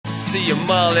See, a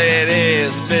mullet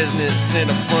is business in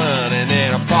the front and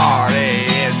then a party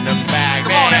in the back.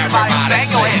 Come on, everybody, bang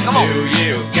your head, come on. Do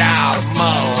you got a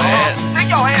mullet? Stick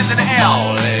your hands in the air.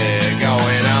 Mullet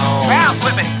going on. Bounce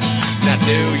with me. Now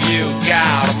do you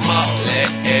got a mullet?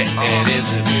 It is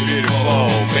a beautiful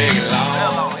big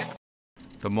long.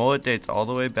 The mullet dates all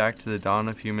the way back to the dawn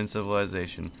of human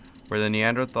civilization, where the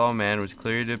Neanderthal man was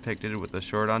clearly depicted with a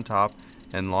short on top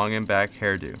and long in back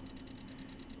hairdo.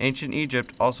 Ancient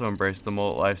Egypt also embraced the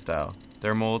mullet lifestyle.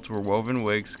 Their mullets were woven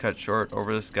wigs cut short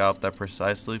over the scalp that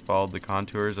precisely followed the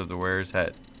contours of the wearer's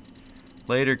head.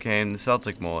 Later came the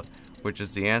Celtic mullet, which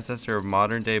is the ancestor of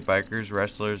modern-day bikers,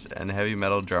 wrestlers, and heavy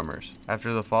metal drummers.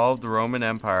 After the fall of the Roman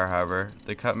Empire, however,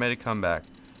 the cut made a comeback,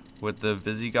 with the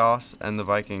Visigoths and the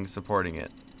Vikings supporting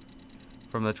it.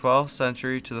 From the 12th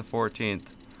century to the 14th,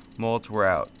 mullets were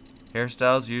out.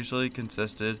 Hairstyles usually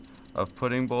consisted of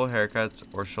pudding bowl haircuts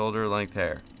or shoulder-length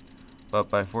hair. But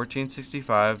by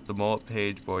 1465, the mullet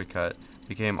page boycott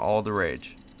became all the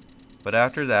rage. But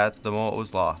after that, the mullet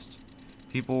was lost.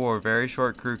 People wore very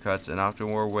short crew cuts and often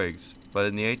wore wigs, but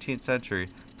in the 18th century,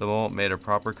 the mullet made a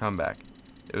proper comeback.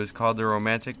 It was called the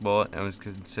romantic mullet and was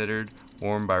considered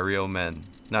worn by real men.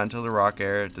 Not until the rock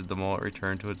era did the mullet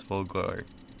return to its full glory.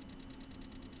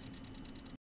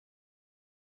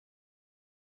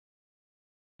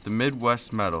 The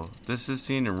Midwest Metal. This is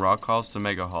seen in rock halls to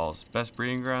mega halls, best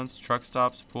breeding grounds, truck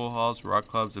stops, pool halls, rock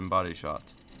clubs, and body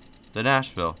shots. The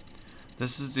Nashville.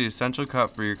 This is the essential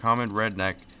cut for your common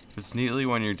redneck, fits neatly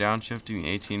when you're downshifting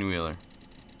the 18-wheeler.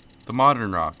 The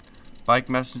Modern Rock. Bike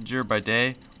messenger by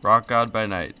day, rock god by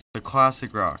night. The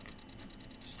Classic Rock.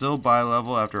 Still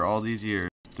bi-level after all these years.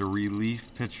 The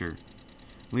Relief Pitcher.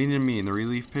 Lean and Mean. The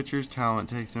Relief Pitcher's talent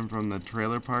takes him from the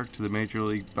trailer park to the Major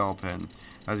League bullpen.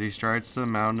 As he strides to the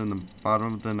mound in the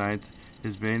bottom of the ninth,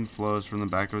 his mane flows from the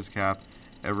back of his cap,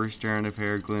 every strand of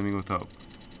hair gleaming with hope.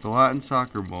 The Latin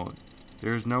Soccer Mullet.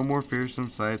 There is no more fearsome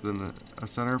sight than a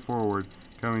center forward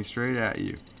coming straight at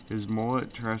you, his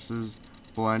mullet tresses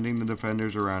blinding the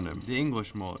defenders around him. The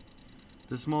English Mullet.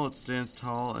 This mullet stands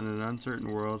tall in an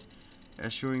uncertain world,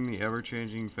 eschewing the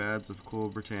ever-changing fads of cool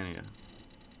Britannia.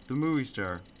 The Movie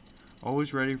Star.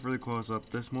 Always ready for the close-up,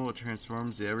 this mullet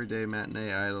transforms the everyday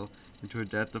matinee idol into a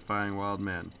death-defying wild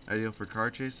man, ideal for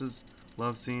car chases,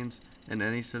 love scenes, and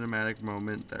any cinematic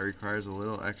moment that requires a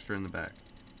little extra in the back.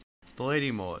 The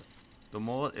Lady Mullet. The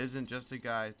mullet isn't just a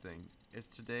guy thing,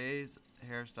 it's today's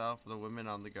hairstyle for the women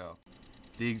on the go.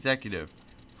 The Executive.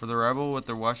 For the rebel with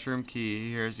the washroom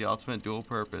key, here's the ultimate dual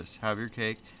purpose, have your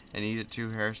cake and eat it too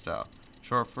hairstyle.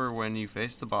 Short for when you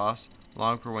face the boss,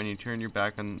 long for when you turn your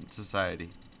back on society.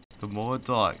 The Mullet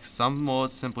Deluxe. Some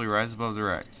mullets simply rise above the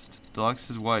rest.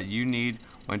 Deluxe is what you need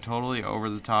when totally over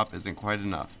the top isn't quite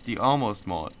enough. The Almost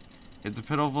Mullet. It's a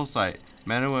pitiful sight.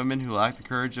 Men and women who lack the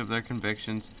courage of their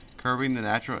convictions, curbing the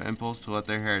natural impulse to let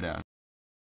their hair down.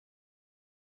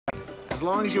 As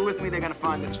long as you're with me, they're gonna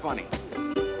find this funny.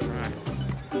 Right.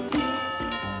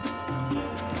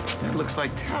 That looks like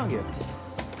Talia.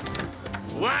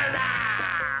 What up?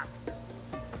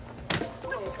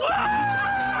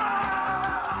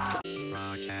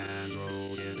 Rock and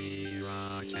roll, give me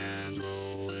rock and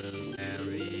roll is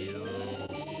stereo.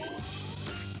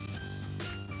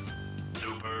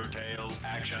 Super Tails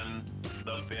action.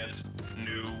 The Fit,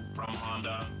 new from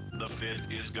Honda. The Fit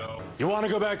is go. You want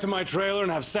to go back to my trailer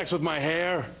and have sex with my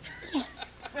hair? Yeah.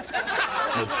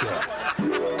 Let's go.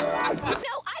 No, I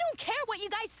don't care what you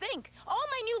guys think. All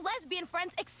my new lesbian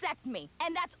friends accept me,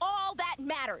 and that's all that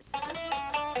matters.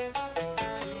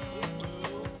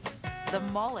 The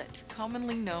mullet,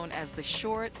 commonly known as the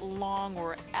short, long,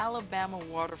 or Alabama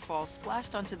waterfall,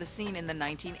 splashed onto the scene in the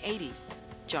 1980s.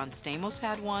 John Stamos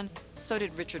had one, so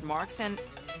did Richard Marx, and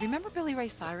remember Billy Ray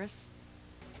Cyrus?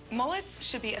 Mullets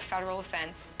should be a federal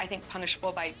offense, I think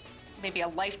punishable by maybe a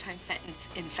lifetime sentence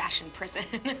in fashion prison.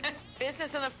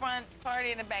 Business in the front,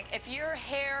 party in the back. If your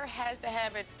hair has to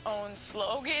have its own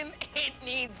slogan, it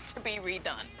needs to be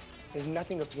redone. There's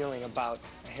nothing appealing about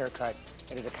a haircut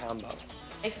that is a combo.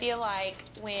 I feel like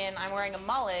when I'm wearing a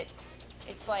mullet,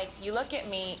 it's like you look at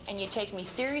me and you take me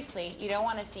seriously. You don't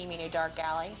want to see me in a dark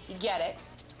alley. You get it.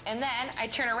 And then I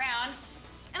turn around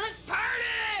and let's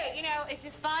party! You know, it's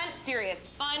just fun, serious,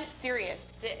 fun, serious.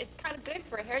 It's kind of good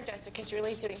for a hairdresser because you're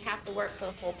really doing half the work for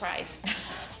the full price.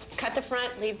 Cut the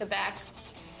front, leave the back,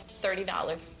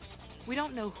 $30. We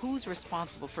don't know who's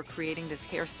responsible for creating this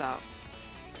hairstyle.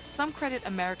 Some credit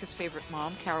America's favorite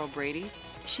mom, Carol Brady.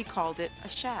 She called it a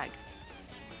shag.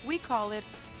 We call it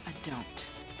a don't.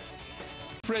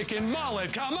 Freaking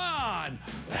mullet, come on!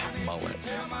 That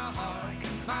mullet.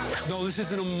 No, this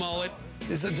isn't a mullet.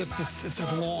 It's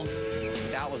just long.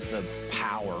 That was the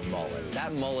power mullet.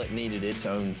 That mullet needed its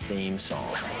own theme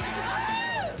song.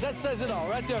 That says it all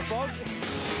right there, folks.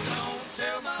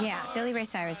 Yeah, Billy Ray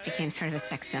Cyrus became sort of a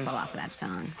sex symbol off of that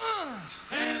song.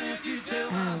 I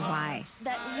don't know why.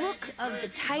 That look of the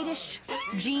tightish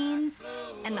jeans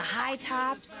and the high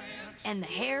tops and the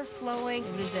hair flowing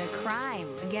was a crime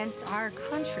against our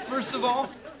country. First of all,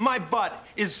 my butt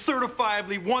is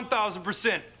certifiably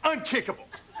 1,000% unkickable.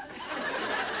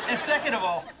 And second of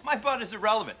all, my butt is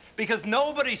irrelevant because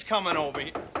nobody's coming over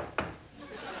here.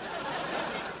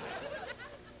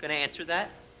 Gonna answer that?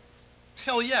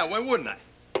 Hell yeah, why wouldn't I?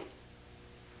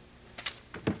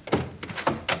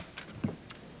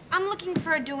 I'm looking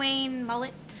for a Dwayne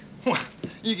Mullet. Well,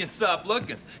 you can stop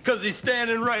looking, because he's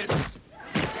standing right.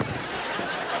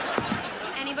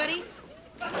 Anybody?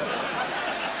 Got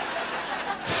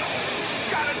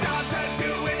a job to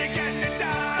do and you're getting it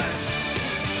done.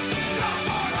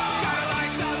 Got a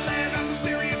life to live and some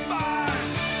serious fun.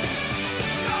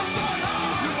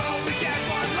 You only get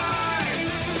one life.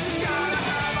 Gotta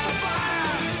have a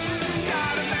blast.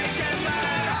 Gotta make it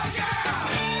last.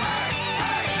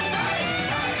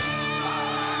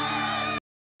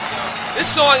 This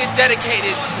song is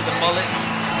dedicated to the mullet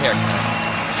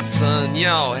haircut. Son,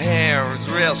 your hair is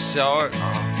real short,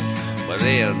 but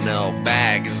in no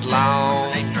bag is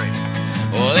long.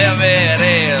 Well, if it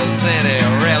is, and it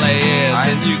really is,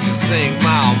 then you can sing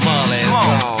my